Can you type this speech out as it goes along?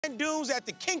Sand dunes at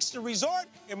the Kingston Resort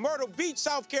in Myrtle Beach,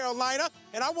 South Carolina.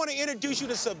 And I want to introduce you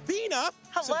to Sabina.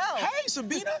 Hello. Hey,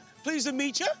 Sabina. Pleased to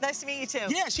meet you. Nice to meet you,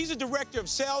 too. Yeah, she's a director of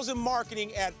sales and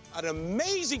marketing at an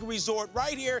amazing resort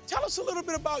right here. Tell us a little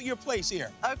bit about your place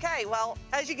here. Okay, well,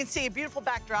 as you can see, a beautiful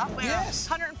backdrop. We're a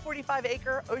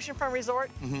 145-acre oceanfront resort.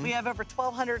 We have over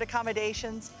 1,200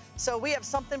 accommodations. So we have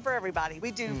something for everybody.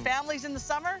 We do families in the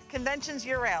summer, conventions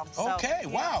year-round. So, okay,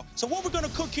 wow. So what we're going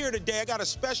to cook here today, I got a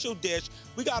special dish.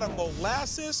 We got a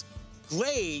molasses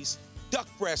glazed duck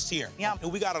breast here. Yum.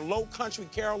 And we got a low country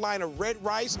Carolina red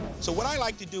rice. So what I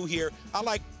like to do here, I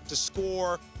like to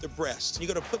score the breast. You're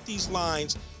gonna put these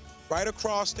lines right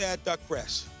across that duck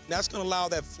breast. And that's gonna allow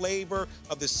that flavor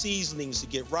of the seasonings to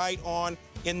get right on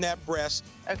in that breast.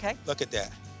 Okay. Look at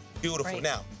that. Beautiful. Great.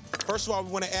 Now, first of all,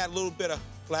 we wanna add a little bit of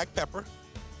black pepper.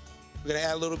 We're gonna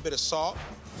add a little bit of salt.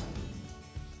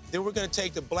 Then we're gonna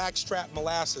take the black strap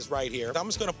molasses right here. I'm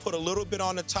just gonna put a little bit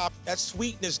on the top. That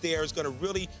sweetness there is gonna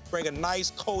really bring a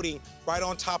nice coating right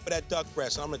on top of that duck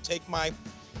breast. And I'm gonna take my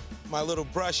little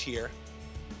brush here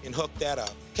and hook that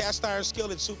up. Cast iron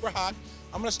skillet, super hot.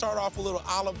 I'm gonna start off with a little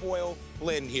olive oil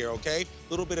blend here, okay? A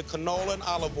little bit of canola and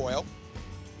olive oil.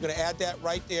 I'm gonna add that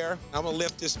right there. I'm gonna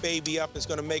lift this baby up. It's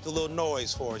gonna make a little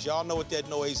noise for us. Y'all know what that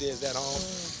noise is at home?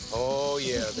 Oh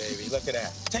yeah, baby, look at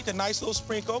that. Take a nice little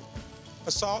sprinkle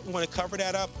of salt. I'm gonna cover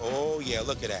that up. Oh yeah,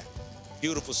 look at that.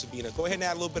 Beautiful, Sabina. Go ahead and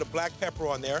add a little bit of black pepper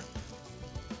on there.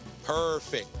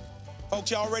 Perfect. Folks,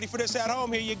 y'all ready for this at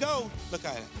home? Here you go. Look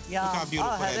at it. Yum. Look how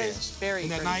beautiful that is. is. Very Isn't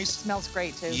that pretty. nice? It smells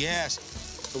great, too. Yes.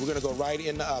 So we're gonna go right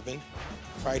in the oven,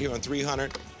 right here on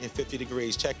 350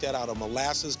 degrees. Check that out, a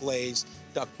molasses glazed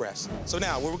duck breast. So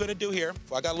now, what we're gonna do here,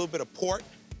 I got a little bit of port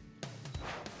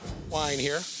wine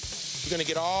here. You're gonna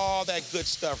get all that good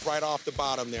stuff right off the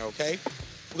bottom there, okay?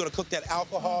 We're gonna cook that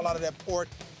alcohol out of that port.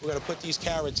 We're gonna put these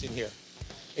carrots in here.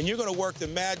 And you're gonna work the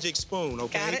magic spoon,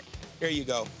 okay? Got it. Here you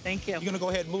go. Thank you. You're gonna go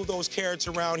ahead and move those carrots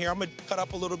around here. I'm gonna cut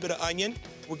up a little bit of onion.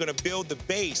 We're gonna build the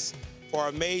base for our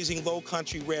amazing low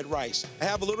country red rice. I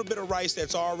have a little bit of rice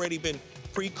that's already been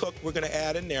pre-cooked. We're gonna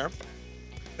add in there.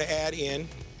 We're gonna add in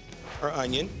our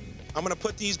onion. I'm gonna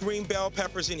put these green bell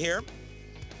peppers in here.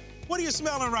 What are you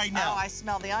smelling right now? Oh, I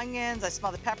smell the onions. I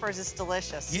smell the peppers. It's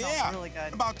delicious. It smells really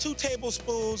good. About 2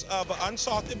 tablespoons of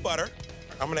unsalted butter.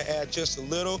 I'm gonna add just a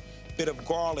little bit of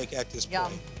garlic at this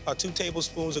point. About 2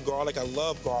 tablespoons of garlic. I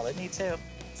love garlic. Me too.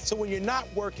 So when you're not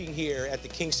working here at the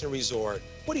Kingston Resort,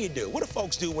 what do? What do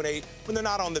folks do when they're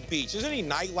not on the beach? Is there any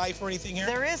nightlife or anything here?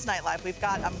 There is nightlife. We've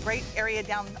got a great area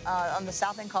down on the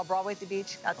south end called Broadway at the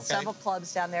beach. Got several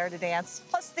clubs down there to dance,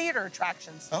 plus theater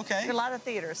attractions. Okay. A lot of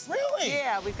theaters. Really?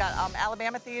 Yeah, we've got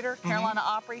Alabama Theater, Carolina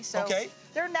Opry. So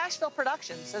they're Nashville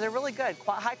productions, so they're really good,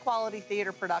 high quality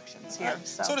theater productions here.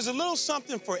 So there's a little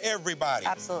something for everybody.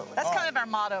 Absolutely. That's kind of our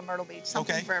motto in Myrtle Beach,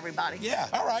 something for everybody. Yeah,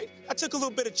 all right. I took a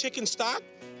little bit of chicken stock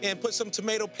and put some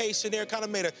tomato paste in there, kind of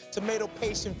made a tomato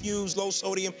paste infused low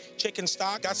sodium chicken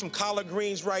stock. Got some collard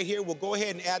greens right here. We'll go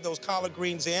ahead and add those collard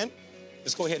greens in.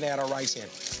 Let's go ahead and add our rice in.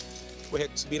 Go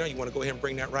ahead, Sabina, you want to go ahead and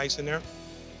bring that rice in there?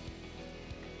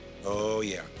 Oh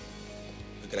yeah,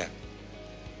 look at that.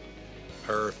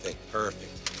 Perfect,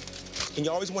 perfect. And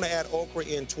you always want to add okra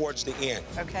in towards the end.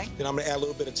 Okay. Then I'm gonna add a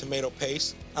little bit of tomato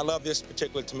paste. I love this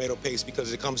particular tomato paste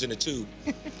because it comes in a tube.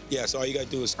 Yeah, so all you gotta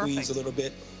do is squeeze a little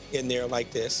bit in there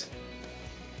like this.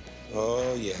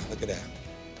 Oh yeah, look at that.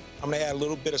 I'm gonna add a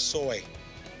little bit of soy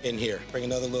in here. Bring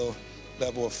another little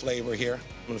level of flavor here.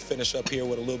 I'm gonna finish up here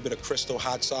with a little bit of Crystal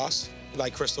hot sauce. You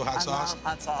like Crystal hot sauce? I love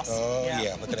hot sauce. Oh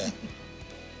yeah, look at that.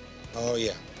 Oh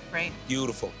yeah. Great.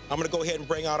 Beautiful. I'm gonna go ahead and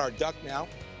bring out our duck now.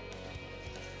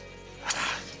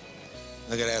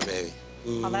 Look at that, baby.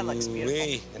 Oh, that looks beautiful.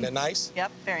 Isn't that nice?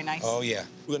 Yep, very nice. Oh, yeah.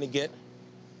 We're gonna get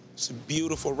some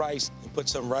beautiful rice and put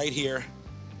some right here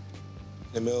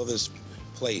in the middle of this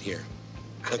plate here.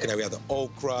 Look at that. We have the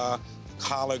okra, the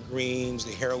collard greens,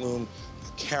 the heirloom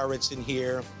carrots in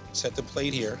here. Set the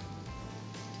plate here.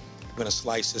 I'm gonna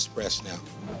slice this breast now.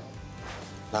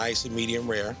 Nice and medium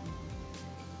rare.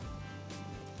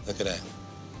 Look at that.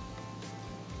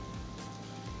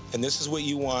 And this is what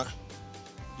you want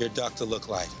your duck to look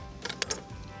like.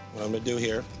 What I'm gonna do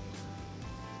here,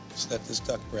 set this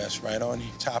duck breast right on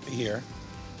top of here.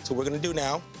 So what we're gonna do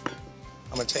now,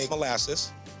 I'm gonna take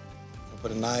molasses and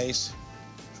put a nice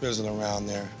drizzle around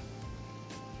there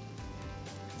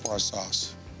for our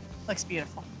sauce. Looks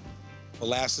beautiful.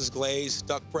 Molasses glazed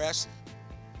duck breast,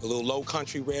 a little low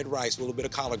country red rice, a little bit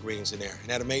of collard greens in there. Isn't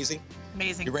that amazing?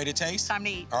 Amazing. You ready to taste? Time to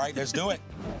eat. All right, let's do it.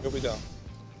 Here we go.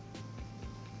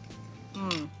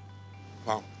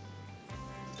 Wow.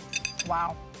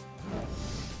 Wow.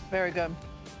 Very good.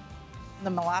 The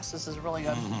molasses is really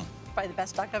good. Probably the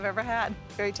best duck I've ever had.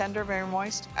 Very tender, very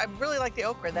moist. I really like the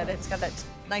okra, that it's got that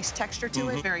nice texture to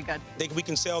it. Very good. Think we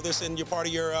can sell this in your part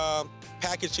of your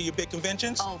package to your big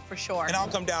conventions? Oh, for sure. And I'll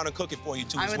come down and cook it for you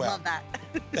too as well. I would love that.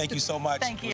 Thank you so much. Thank you.